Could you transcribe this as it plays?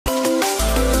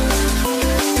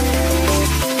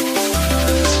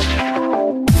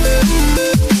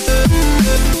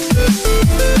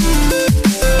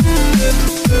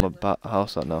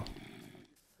house that now?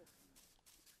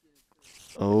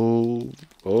 Oh,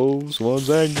 someone's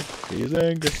angry. He's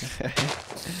angry.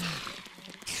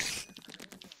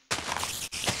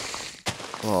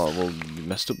 Oh, well, you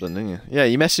messed up then, didn't you? Yeah,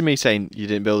 you messaged me saying you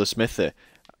didn't build a smithy.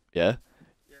 Yeah?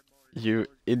 You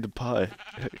in the pie.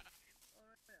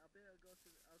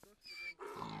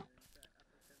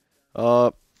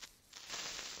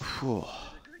 Phew.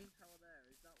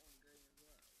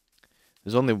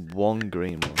 There's only one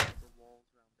green one.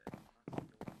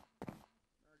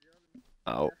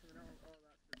 Ow.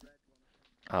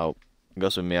 Ow.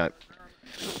 Got some me.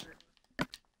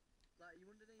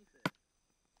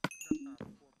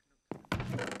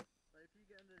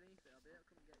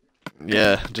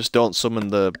 Yeah, just don't summon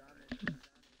the...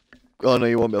 Oh no,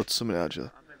 you won't be able to summon it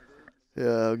actually.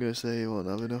 Yeah, I'm gonna say you won't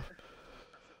have enough.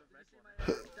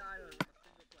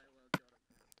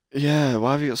 Yeah,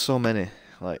 why have you got so many?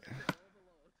 Like...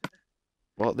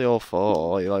 What are they all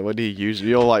for? Like, what do you use?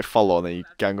 You all like follow and then you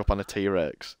gang up on a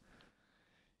T-Rex.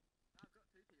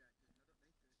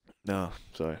 No,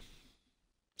 sorry.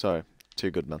 Sorry.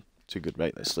 Too good, man. Too good,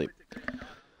 mate. Let's sleep.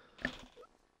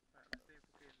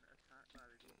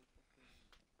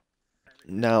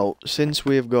 Now, since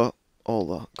we've got all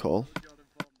that coal,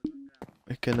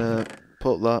 we can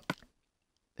put that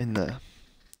in there.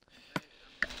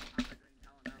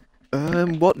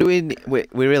 What do we need? We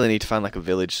really need to find like a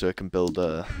village so we can build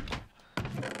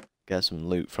get some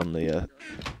loot from the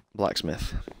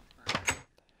blacksmith.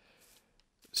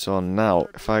 So now,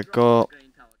 if I go,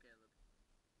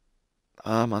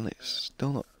 man, it's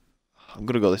still not. I'm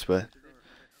gonna go this way.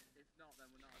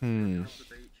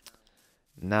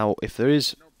 Now, if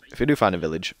we do find a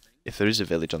village, if there is a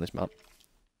village on this map,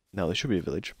 no, there should be a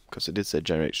village because it did say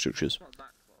generate structures.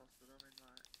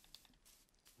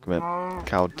 Come here,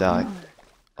 cow, die.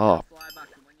 Oh,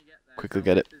 quickly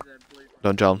get it.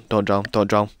 Don't drown, don't drown, don't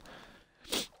drown.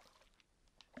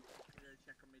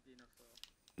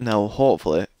 Now,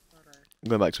 hopefully,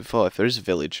 going back to before, if there is a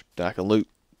village, then I can loot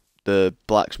the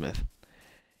blacksmith.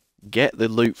 Get the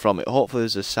loot from it. Hopefully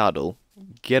there's a saddle.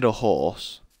 Get a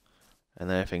horse. And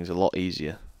then everything's a lot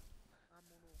easier.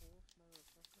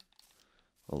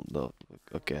 Oh, no.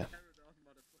 Okay.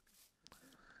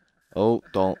 Oh,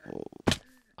 don't. Oh.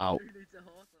 Ow.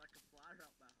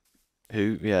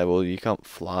 Who? Yeah, well, you can't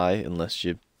fly unless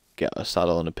you get a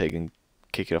saddle on a pig and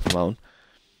kick it off a mountain.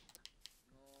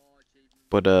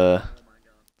 But,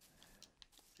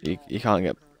 you can't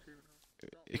get...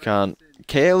 You can't...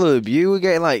 Caleb, you were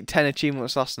getting like 10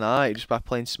 achievements last night just by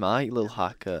playing Smite, you little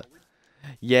hacker.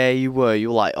 Yeah, you were. You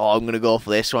were like, oh, I'm gonna go for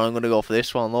this one, I'm gonna go for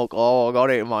this one. Look, oh, I got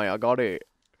it, mate, I got it.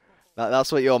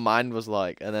 That's what your mind was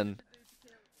like, and then...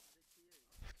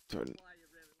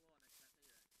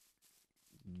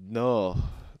 No,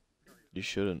 you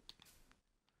shouldn't.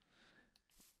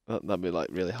 That'd be like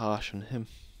really harsh on him,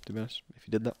 to be honest, if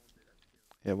you did that.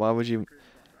 Yeah, why would you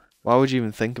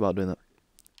even think about doing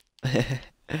that?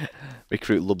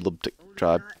 Recruit Lub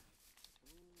tribe.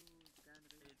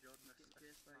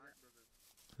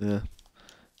 Yeah,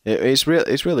 it's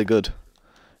really good.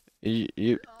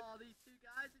 You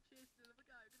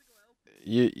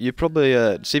probably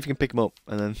see if you can pick him up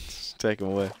and then take him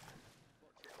away.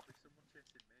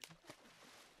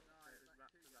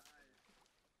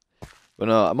 But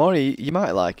no, you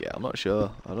might like it. I'm not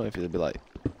sure. I don't know if it'll be like.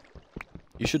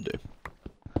 You should do.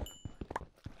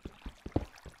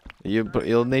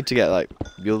 You'll need to get like.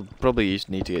 You'll probably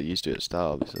need to get used to it at the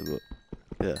start, obviously.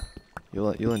 But yeah,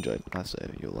 you'll enjoy it. I say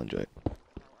you'll enjoy it.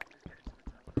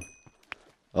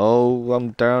 Oh,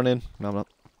 I'm drowning. No, I'm not.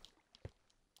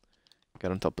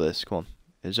 Get on top of this. Come on.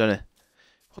 Is there any?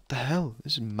 What the hell?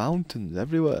 There's mountains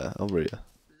everywhere over here.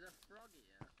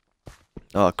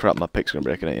 Oh crap! My pick's gonna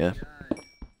break in it. Yeah.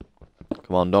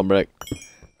 Come on, don't break.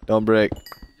 Don't break.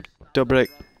 Don't break.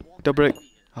 Don't break.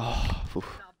 Oh,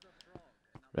 oof.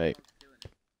 Right.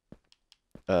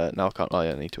 Now I can't. Oh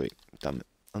yeah, I need to eat. Damn it.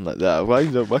 I'm like that. Why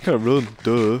can't I run?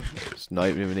 Duh. It's not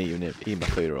even eating my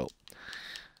food roll.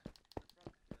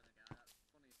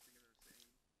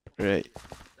 Right.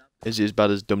 Is it as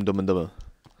bad as Dumb and Dumber?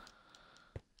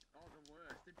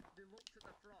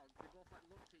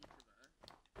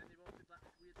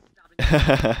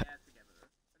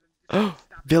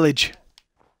 Village!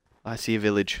 I see a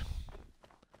village.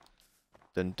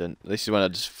 Dun dun. This is when I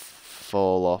just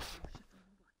fall off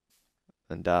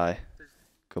and die.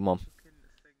 Come on.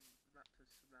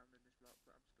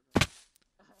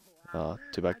 Oh,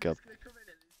 too bad, Kelp.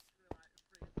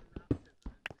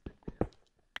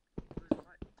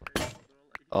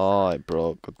 Oh, it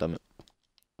broke. God damn it.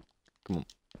 Come on.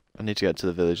 I need to get to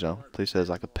the village now. Please, there's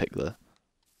like a pick there.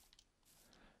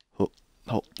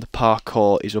 Oh, the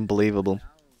parkour is unbelievable.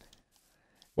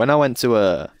 When I went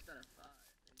to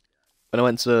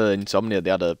Insomnia, they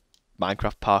had a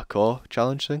Minecraft parkour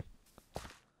challenge thing.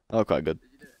 Oh, quite good.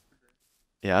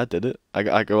 Yeah, I did it.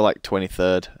 I go like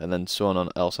 23rd, and then someone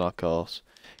else on our course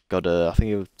got I think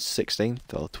it was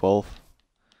 16th or 12th.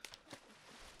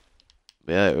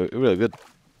 Yeah, it was really good.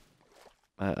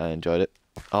 I enjoyed it.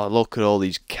 Oh, look at all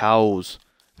these cows.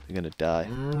 They're gonna die.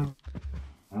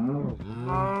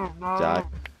 Die.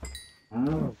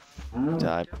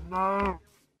 Die.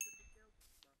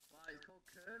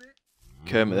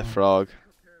 Kermit the Frog.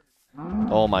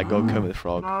 Oh my god, Kermit the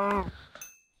Frog.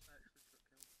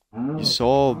 You're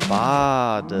so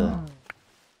bad.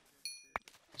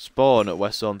 Spawn at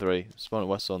West Zone 3. Spawn at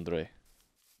West Zone 3.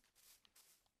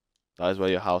 That is where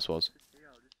your house was.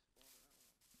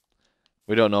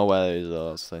 We don't know where it is though,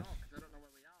 that's the thing.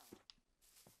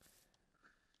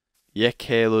 Yeah,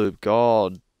 Caleb,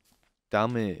 god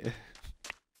damn it.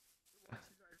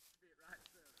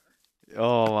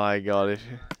 Oh my god.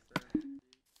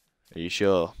 Are you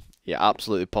sure? You're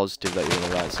absolutely positive that you're in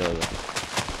the right server.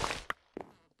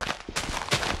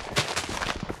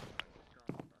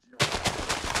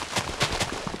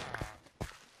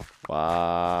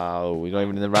 Wow, we're not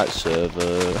even in the right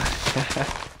server.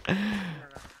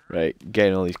 Right,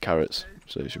 getting all these carrots,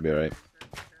 so it should be alright.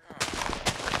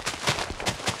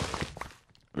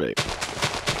 Right.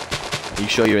 Are you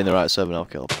sure you're in the right server now,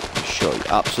 Caleb? Are you sure?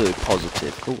 You're absolutely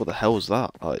positive. Oh, what the hell was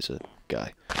that? Oh, it's a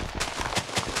guy.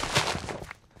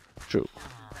 True.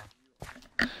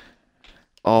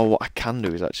 Oh, what I can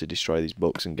do is actually destroy these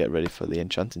books and get ready for the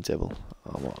enchanting table.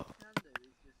 Oh, what?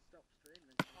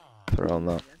 Throw on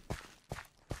that.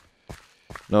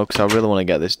 No, because I really want to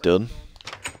get this done.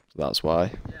 That's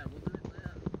why.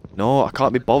 No, I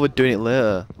can't be bothered doing it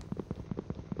later.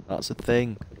 That's the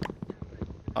thing.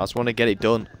 I just want to get it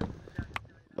done.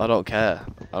 I don't care.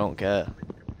 I don't care.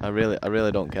 I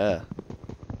really don't care.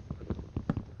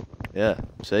 Yeah,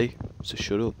 see? So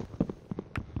shut up.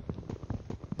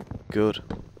 Good.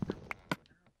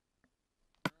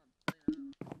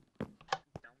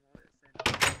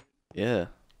 Yeah.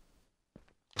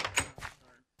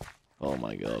 Oh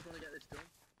my god.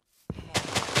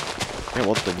 Yeah,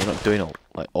 what then? You're not doing it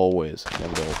like always.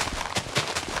 Never do.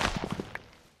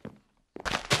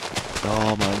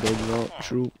 Oh my god, you're not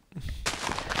true.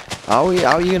 How are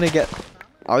you gonna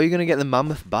get the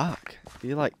mammoth back?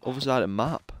 You're like other side of the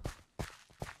map.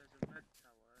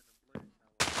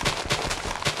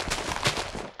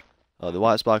 Oh, the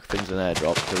white sparkle thing's an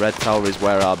airdrop. The red tower is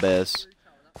where our base.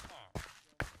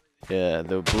 Yeah,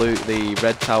 the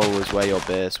red tower was where your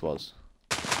base was.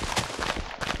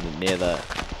 Near there.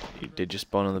 Did you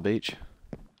spawn on the beach?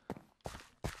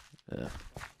 Yeah.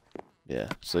 Yeah,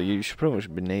 so you should pretty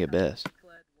much be near your base.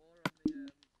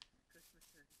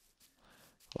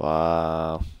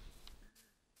 Wow.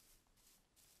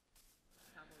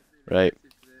 Right.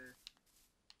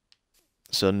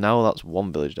 So now that's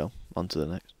one village down. On to the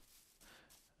next.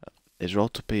 Is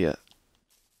Road up here?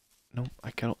 No,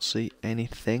 I cannot see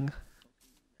anything.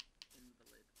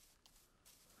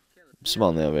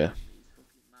 Someone over here.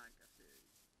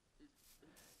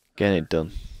 Getting it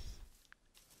done.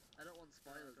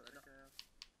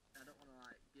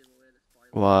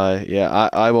 Why? Yeah,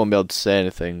 I won't be able to say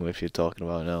anything if you're talking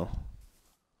about it now.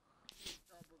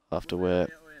 I'll have to wait.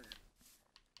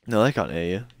 No, they can't hear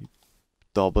you.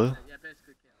 Dobber.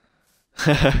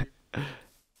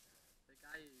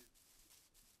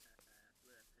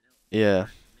 Yeah.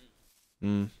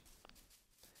 Mm.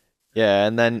 Yeah,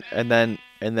 and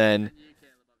then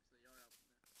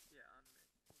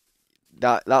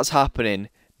that's happening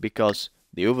because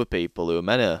the other people who are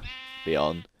meant to be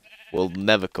on will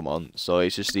never come on, so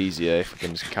it's just easier if we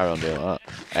can just carry on doing that.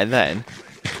 And then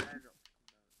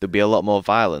there'll be a lot more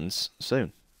violence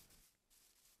soon.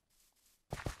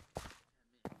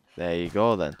 There you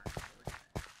go then.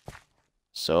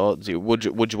 So, would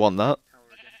you want that?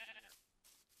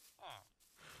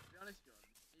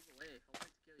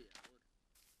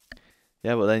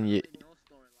 Yeah, but then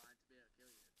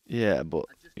yeah, but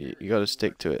you gotta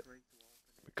stick to it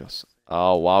because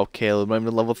oh wow, Caleb,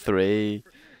 remember level 3.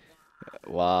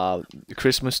 Wow,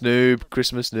 Christmas noob,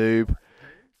 Christmas noob,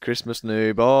 Christmas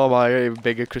noob. Oh my, even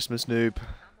bigger Christmas noob.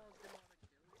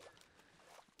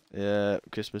 Yeah,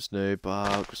 Christmas noob.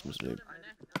 Wow, Christmas noob.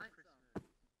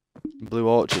 Blue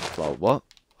orchid flower. What?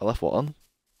 I left what on?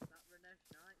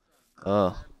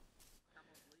 Oh.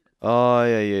 Oh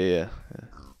yeah.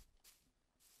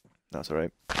 That's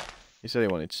alright. He said he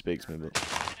wanted to speak to me,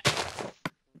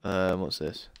 but what's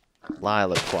this?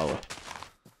 Lilac flower.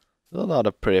 There's a lot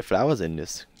of pretty flowers in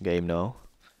this game now.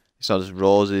 It's not just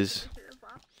roses.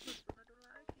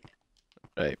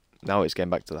 Right, now it's getting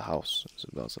back to the house.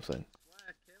 That's the thing.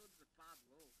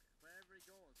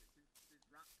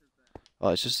 Oh,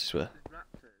 it's just this way.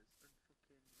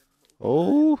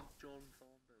 Oh!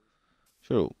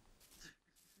 Shut up.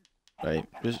 Right,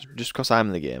 just because I'm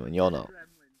in the game and you're not.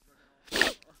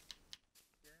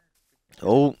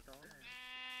 Oh!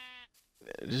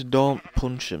 Just don't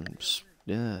punch him.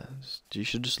 Yeah, you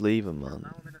should just leave him,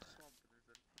 man.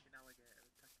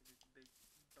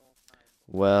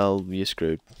 Well, you're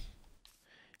screwed.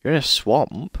 You're in a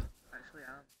swamp?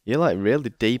 You're like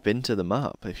really deep into the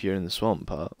map if you're in the swamp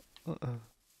part.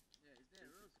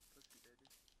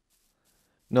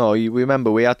 No, you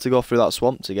remember we had to go through that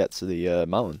swamp to get to the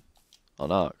mountain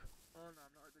on Ark.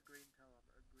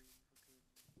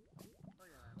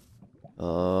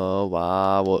 Oh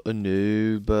wow, what a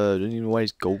noob! I don't even know where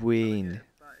he's going.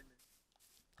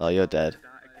 Oh, you're dead.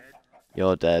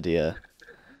 You're dead, yeah.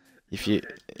 If you,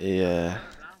 yeah.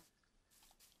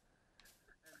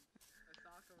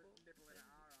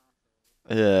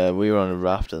 Yeah, we were on a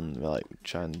raft and we're like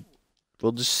trying.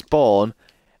 We'll just spawn,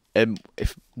 and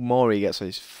if Maury gets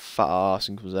his fat ass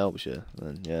and comes out with you,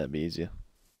 then yeah, it'd be easier.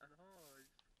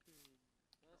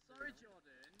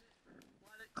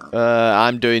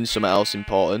 I'm doing something else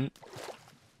important.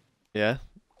 Yeah.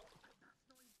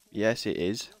 Yes, it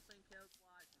is.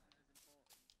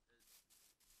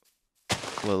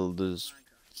 Well, there's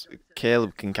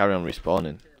Caleb can carry on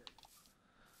respawning.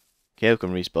 Caleb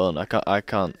can respawn. I can't. I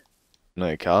can't.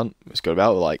 No, he can't. It's got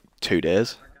about like 2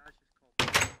 days.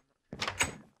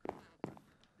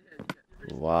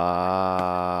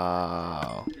 Wow.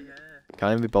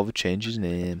 Can't even be bothered to change his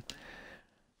name.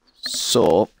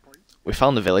 So, we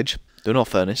found the village. Do no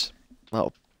furnace.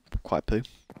 That'll quite poo.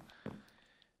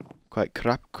 Quite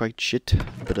crap, quite shit.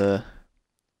 But,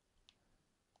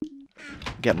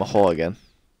 get my hoe again.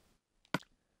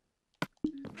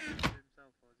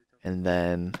 And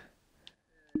then,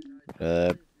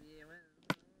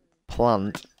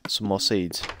 plant some more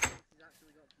seeds.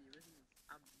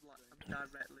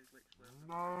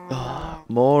 Oh,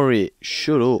 Maury,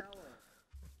 shut up.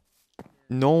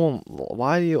 No one,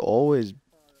 why do you always...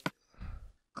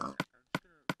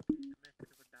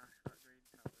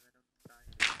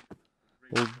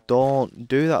 Well, don't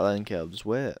do that then, Caleb. Just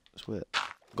wait. Just wait.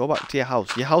 Go back to your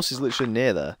house. Your house is literally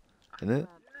near there, isn't it?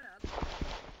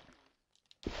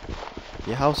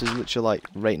 Your house is literally like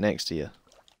right next to you.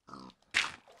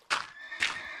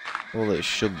 Well, it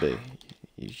should be.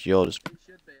 You're just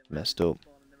messed up.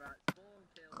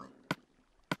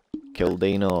 Kill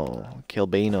Dino. Kill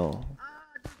Beano.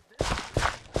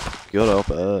 Get up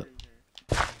at her.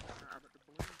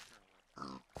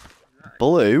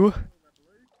 Blue?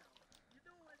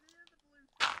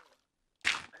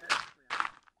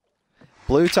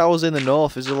 Blue Tower's in the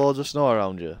north. Is there loads of snow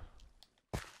around you?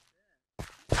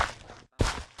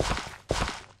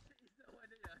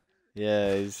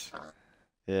 Yeah, he's...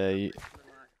 Yeah, you...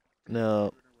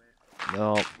 No.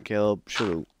 No, Caleb, shut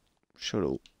up. Shut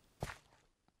up.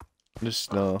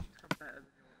 Just no.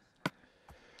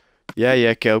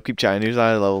 Yeah, Caleb, keep chatting. Who's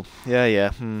higher level?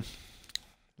 Yeah.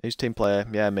 Who's team player?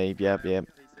 Yeah, me. Yeah.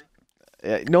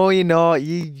 No, you're not.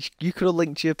 You could have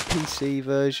linked your PC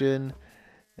version.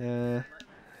 Oh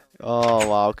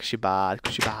wow, cause you're bad.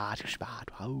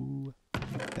 Wow.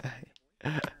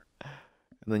 And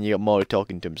then you got Maury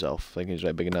talking to himself, thinking he's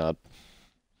right big and hard.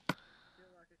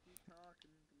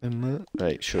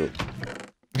 Right, shut up.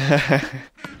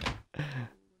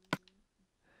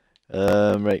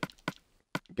 Right.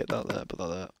 Get that there, put that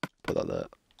there, put that there.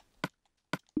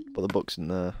 Put the books in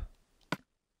there.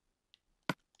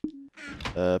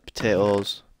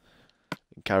 Potatoes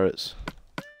and carrots.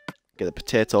 Get the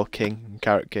potato king and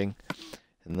carrot king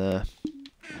in there.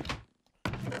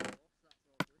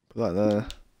 Put that there.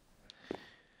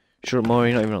 Shut up, Maury,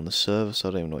 you're not even on the server, so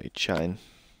I don't even know what you're chatting.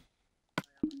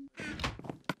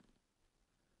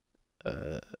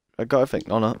 I got everything.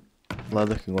 Oh no.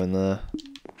 Leather can go in there.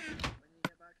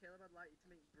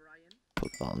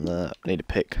 Put that on there. I need a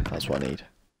pick, that's what I need.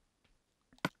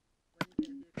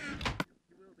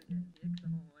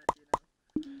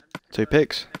 Two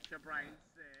picks.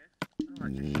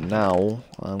 Now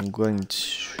I'm going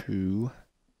to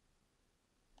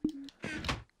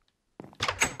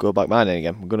go back mining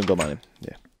again. I'm gonna go mining.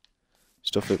 Yeah.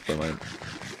 Stuff it, go mining.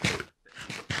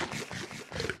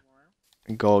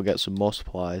 And go get some more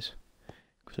supplies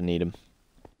because I need them.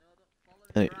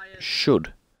 And it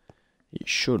should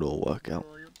all work out.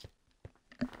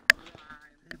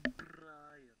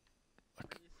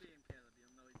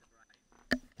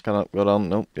 Cannot go down.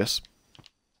 Nope. Yes.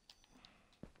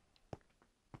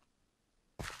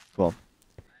 Come on.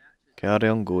 Carry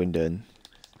on going down.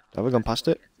 Have we gone past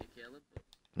it?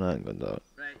 No, I ain't gone down.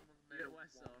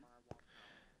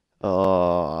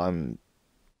 Oh, I'm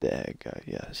there. You go.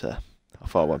 Yeah, it's there. I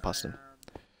thought I went past him.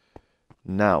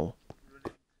 Now,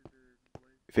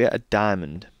 if you get a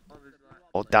diamond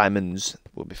or diamonds,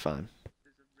 we'll be fine.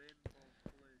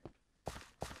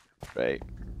 Right.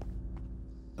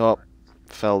 Oh,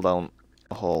 fell down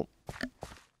a hole.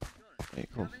 There you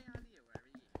go.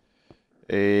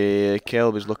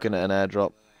 Caleb is looking at an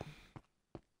airdrop.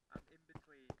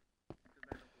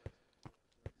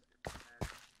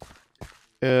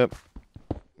 Yeah,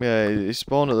 he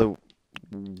spawned at the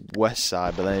west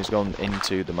side, but then he's gone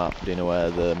into the map. Do you know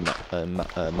where the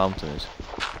mountain is?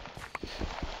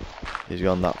 He's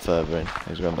gone that further in.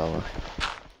 He's gone down there.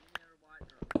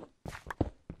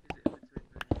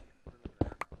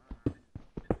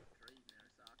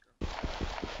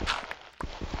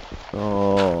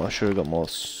 Oh, I should have got more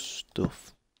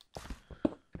stuff.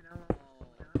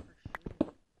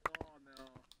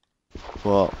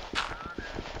 What?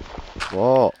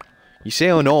 What? You say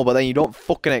oh no, but then you don't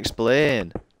fucking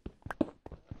explain.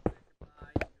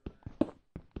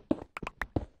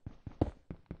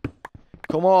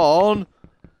 Come on!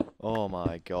 Oh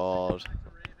my god.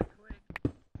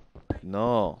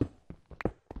 No.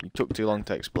 You took too long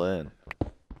to explain.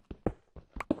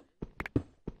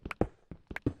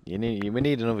 We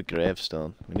need another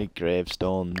gravestone. We need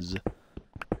gravestones.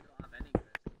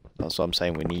 That's what I'm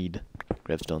saying, we need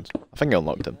gravestones. I think I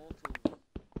unlocked them.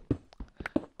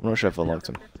 I'm not sure if I unlocked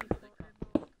them.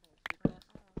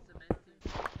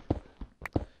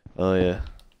 Oh yeah.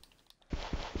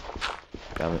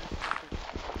 Damn it.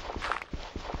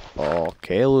 Oh,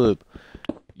 Caleb.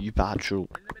 You bad troll.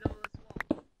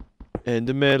 In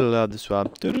the middle of the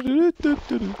swamp.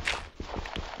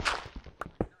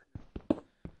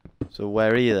 So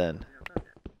where are you then?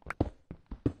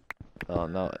 Oh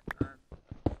no.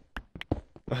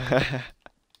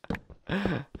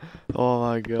 Oh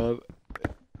my god.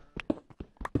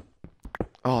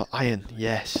 Oh, iron,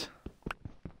 yes.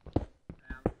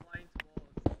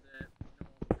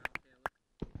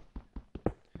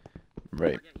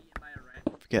 Right.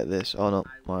 Forget this. Oh no,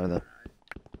 why then?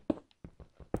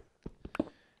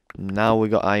 Now we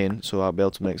got iron, so I'll be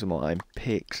able to make some more iron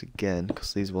picks again,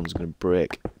 because these ones are going to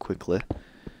break quickly.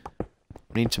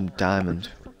 We need some diamonds.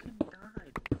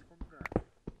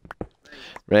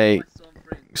 Right.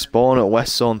 Spawn at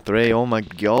West Zone 3, oh my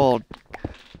god.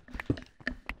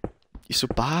 You're so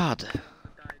bad.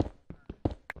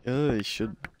 Oh, you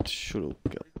should. Shut up,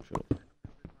 girl. Shut up.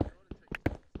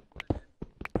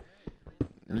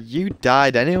 You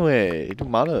died anyway. It don't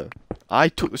matter. I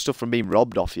took the stuff from being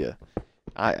robbed off you.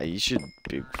 You should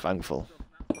be thankful.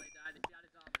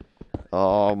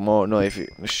 Oh, no, if you...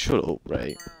 Shut up,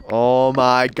 right? Oh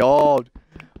my god.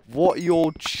 What are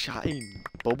you chatting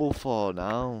bubble for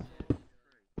now?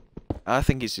 I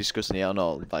think it's disgusting. Yeah, I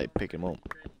know, like, pick him up.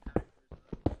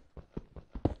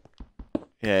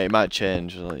 Yeah, it might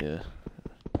change, yeah.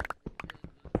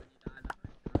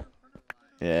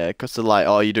 Yeah, because they're like,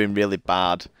 oh, you're doing really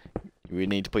bad. We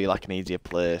need to put you like an easier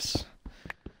place.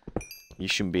 You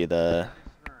shouldn't be there.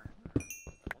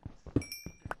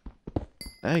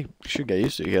 Hey, you should get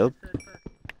used to it, Caleb.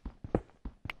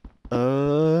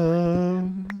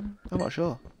 I'm not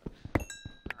sure.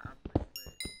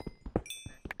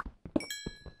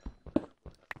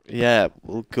 Yeah,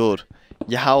 well, good.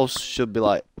 Your house should be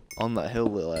like on that hill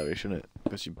little area, shouldn't it?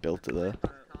 Because you built it there.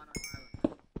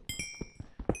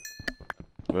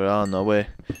 We're on our way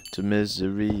to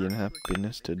misery and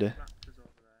happiness today.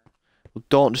 Well,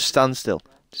 don't just stand still.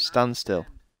 Just stand still.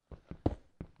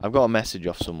 I've got a message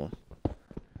off someone.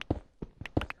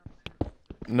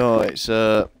 No, it's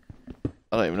I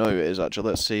don't even know who it is actually.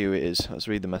 Let's see who it is. Let's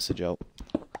read the message out.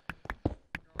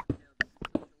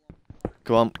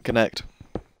 Come on, connect.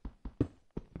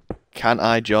 Can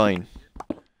I join?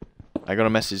 I got a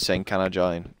message saying can I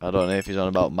join. I don't know if he's on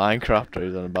about Minecraft or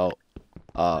he's on about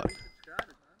art.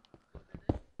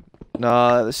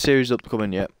 Nah, the series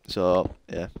upcoming yet. So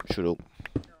yeah, shut up.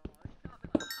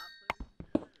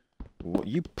 What,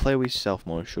 you play with yourself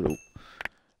more. Shut up.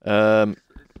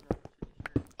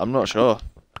 I'm not sure.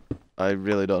 I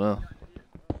really don't know.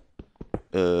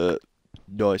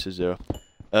 No, it's a 0.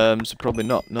 So probably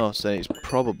not. No, so it's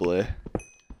probably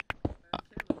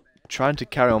trying to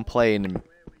carry on playing.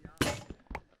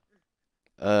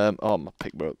 Oh, my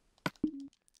pick broke.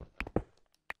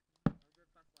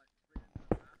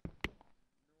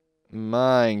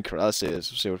 Minecraft. Let's see. Let's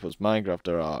see what he puts. Minecraft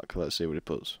or Ark. Let's see what he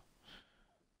puts.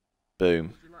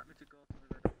 Boom.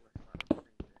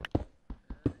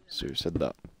 So who said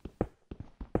that?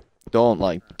 Don't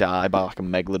like die by like a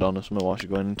megalodon or something whilst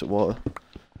you're going into water.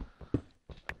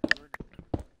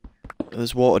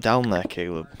 There's water down there,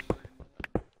 Caleb.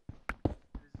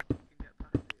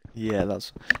 Yeah,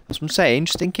 that's what I'm saying.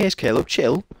 Just in case, Caleb.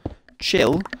 Chill.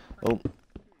 Chill. Oh,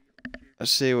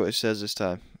 let's see what it says this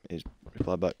time. He's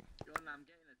reply back.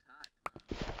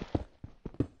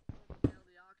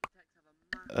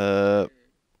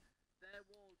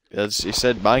 He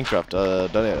said Minecraft.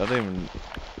 I don't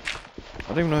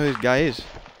even know who this guy is.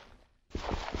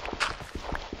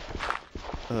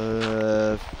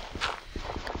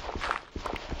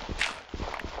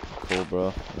 Cool,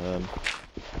 bro.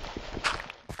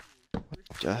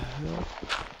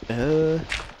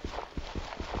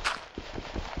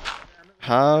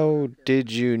 How did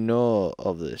you know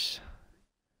of this?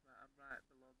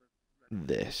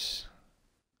 This?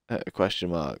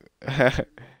 Question mark. If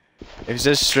it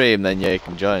says stream, then yeah, you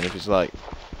can join. If it's like,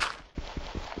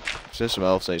 if it says something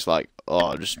else, and it's like,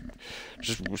 oh, just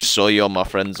so you're my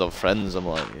friends of friends. I'm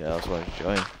like, yeah, that's why I should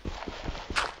join.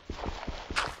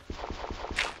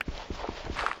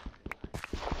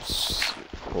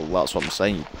 Well, that's what I'm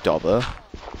saying, you dobber.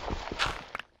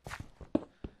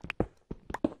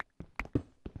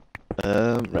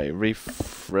 Right,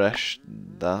 refresh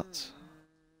that.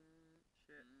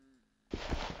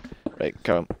 Right,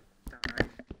 come on.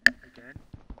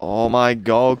 Oh my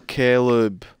god,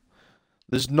 Caleb.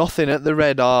 There's nothing at the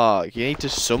red arc. You need to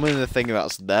summon the thing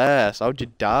that's there. So how'd you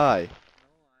die?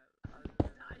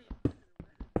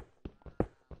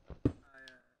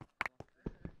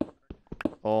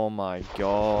 Oh my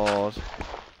god.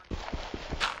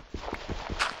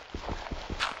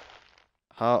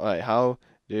 How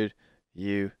did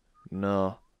you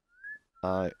know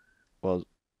I was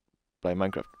playing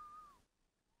Minecraft?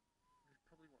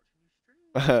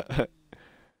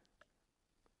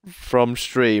 From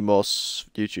stream or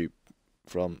YouTube?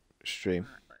 From stream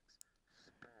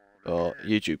or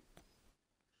YouTube?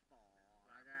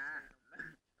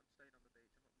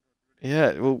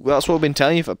 Yeah, well, that's what I've been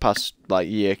telling you for the past like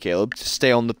year, Caleb. To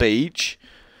stay on the beach.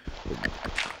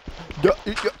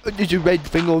 There's a red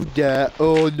thing over there.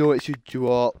 Oh no, it's a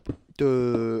drop.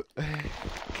 Duh.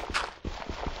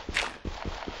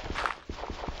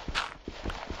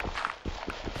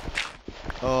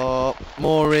 Oh,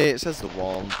 Maury, it says the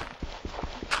one.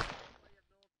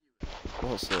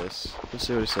 What's this? Let's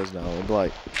see what it says now. It'll be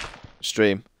like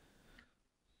stream.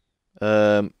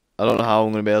 I don't know how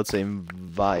I'm gonna be able to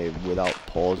invite without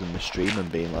pausing the stream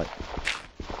and being like.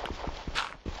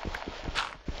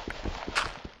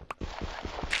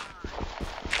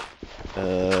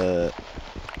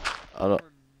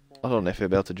 I don't know if he'll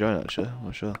be able to join actually. I'm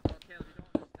not sure.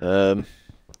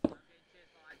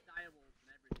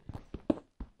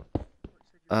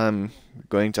 I'm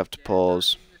going to have to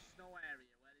pause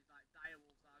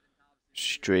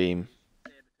stream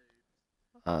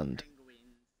and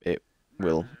it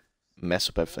will mess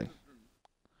up everything.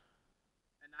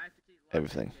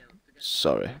 Everything.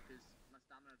 Sorry.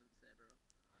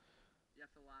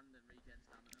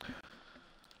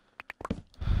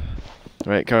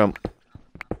 Right, carry on.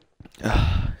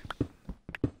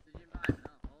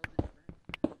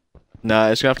 Nah,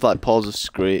 it's gonna have to like pause the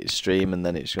stream and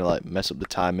then it's gonna like mess up the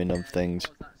timing of things.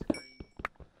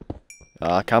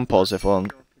 I can pause if I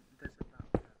want.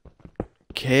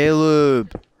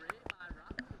 Caleb!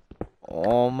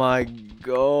 Oh my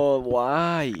god,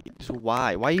 why? Just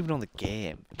why? Why even on the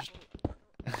game? Just...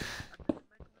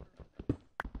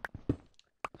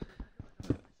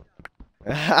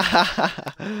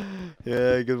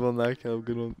 Yeah, good one there, Caleb,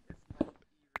 good one.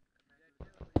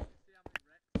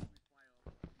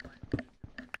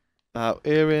 Out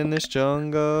here in this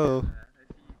jungle.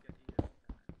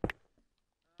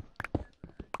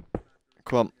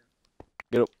 Come on.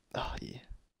 Get up. Oh yeah.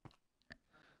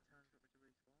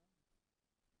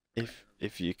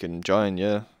 If you can join,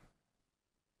 yeah.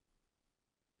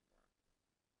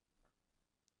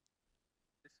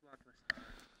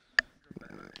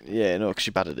 Yeah, no, because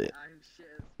you're bad at it.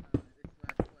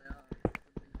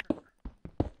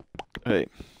 Right.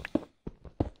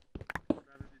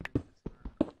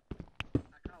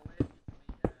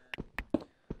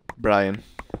 Brian.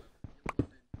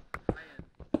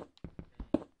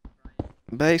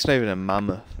 But it's not even a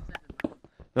mammoth.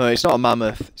 No, it's not a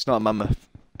mammoth. It's not a mammoth.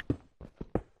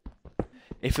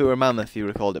 If it were a mammoth, you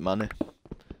would have called it Manny.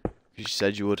 You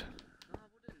said you would.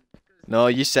 No,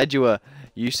 you said you were.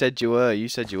 You said you were. You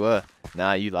said you were.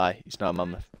 Nah, you lie. It's not a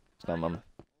mammoth. It's not a mammoth.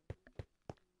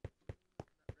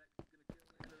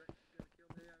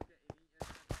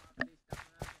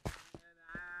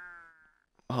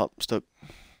 Oh, I'm stuck.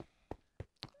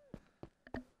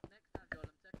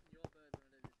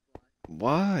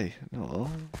 Why? No.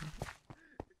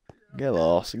 Get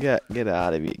lost. Get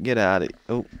out of it. Get out of it.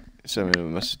 Oh, Send me a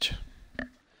message.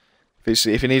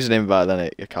 If he needs an invite, then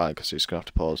you can't because he's gonna have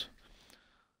to pause.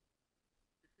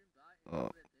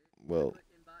 Oh, well,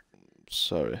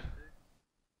 sorry.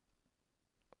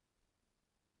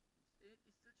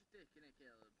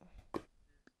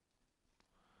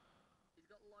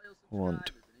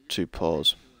 Want to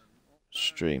pause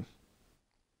stream.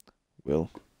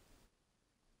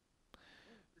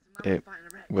 It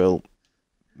will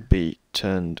be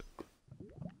turned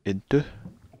into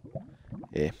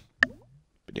a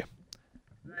video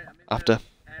after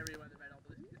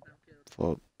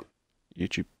for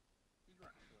YouTube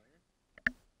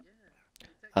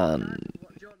and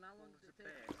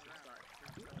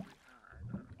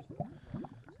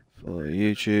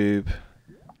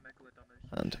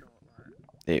and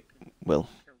it will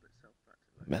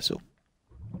mess up.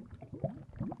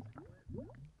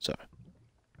 Sorry.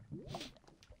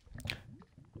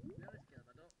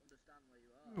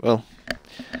 Well,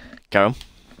 carry on.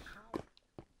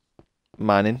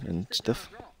 Mining and stuff.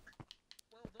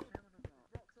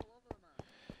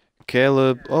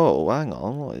 Caleb. Oh, hang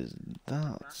on. What is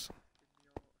that?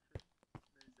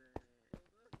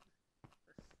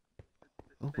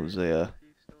 Oh, was a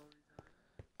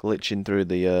glitching through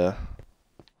the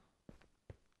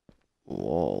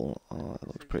wall. Oh, it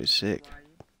looks pretty sick.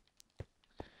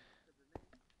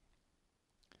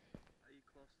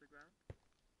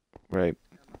 Right.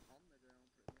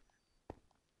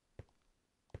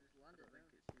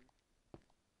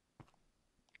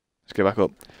 Let's get back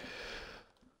up.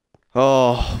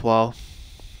 Oh, wow.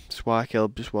 Just why,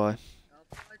 Caleb? Just why?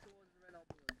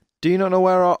 Do you not know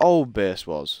where our old base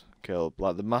was, Caleb?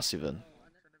 Like the massive one?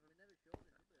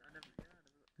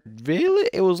 Really?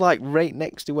 It was like right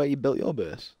next to where you built your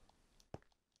base?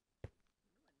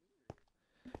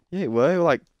 Yeah, it were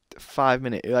like 5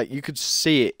 minutes. Like you could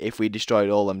see it if we destroyed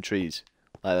all them trees.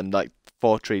 Like them, like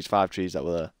 4 trees, 5 trees that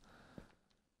were there.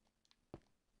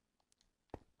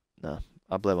 Nah,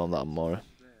 I blame on that more.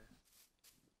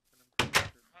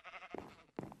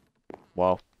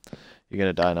 Wow, you're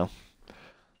gonna die now.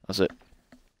 That's it.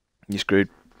 You're screwed.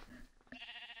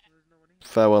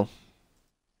 Farewell.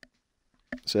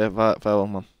 Say farewell,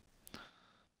 man.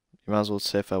 You might as well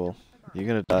say farewell. You're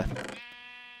gonna die.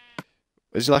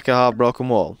 Is it like a heartbroken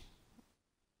wall?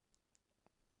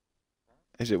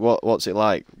 Is it what's it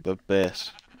like, the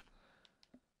base?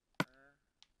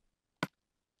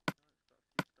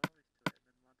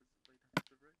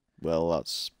 Well,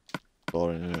 that's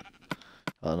boring, isn't it?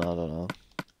 I don't know.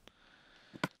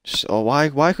 Just, why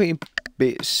couldn't you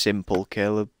be simple,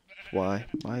 Caleb? Why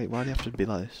do you have to be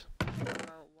like this?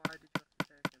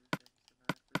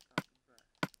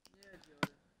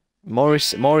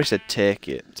 Morris said take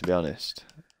it, to be honest.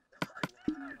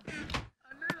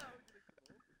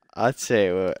 I'd say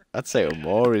it was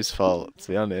Morris' fault, to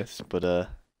be honest, but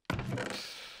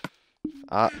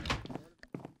I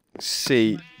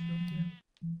see.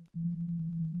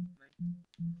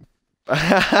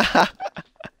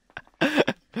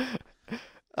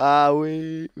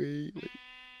 Wait.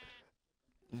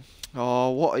 Oh,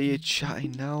 what are you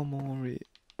chatting now, Maury?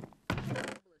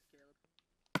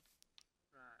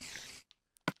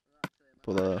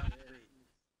 But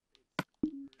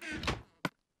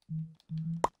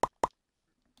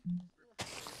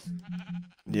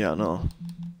yeah, no,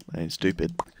 I ain't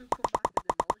stupid.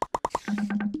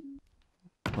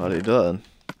 What are you doing?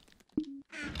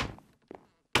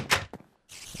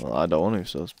 Well, I don't want to,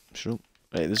 so shut up.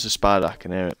 Wait, there's a spider, I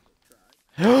can hear it.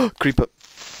 Creeper!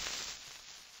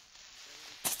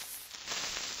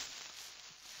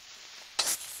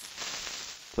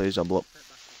 Please don't blow up.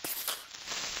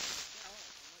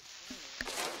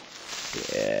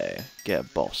 Yeah,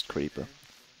 get bossed, creeper.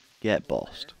 Get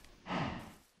bossed.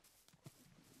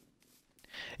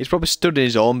 He's probably stood in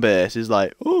his own base, he's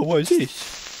like, oh, what is this?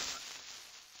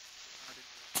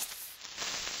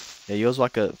 Yeah, yours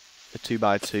like a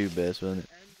 2x2 base, wasn't it?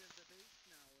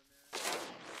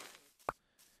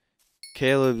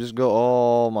 Caleb just got,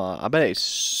 oh my, I bet it's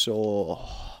so...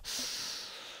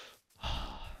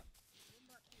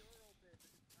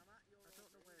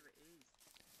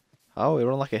 Oh,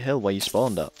 we're on like a hill where you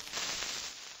spawned at.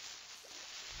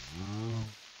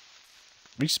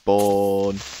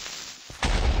 Respawn.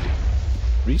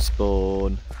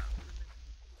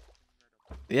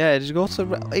 Yeah, just go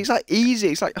to... It's like easy,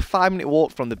 it's like a 5-minute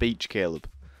walk from the beach, Caleb.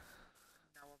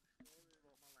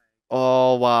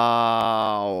 Oh,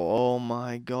 wow. Oh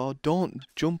my god. Don't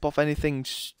jump off anything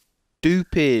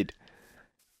stupid.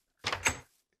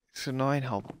 It's annoying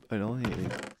how annoying it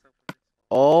is.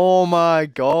 Oh my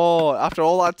god. After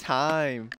all that time.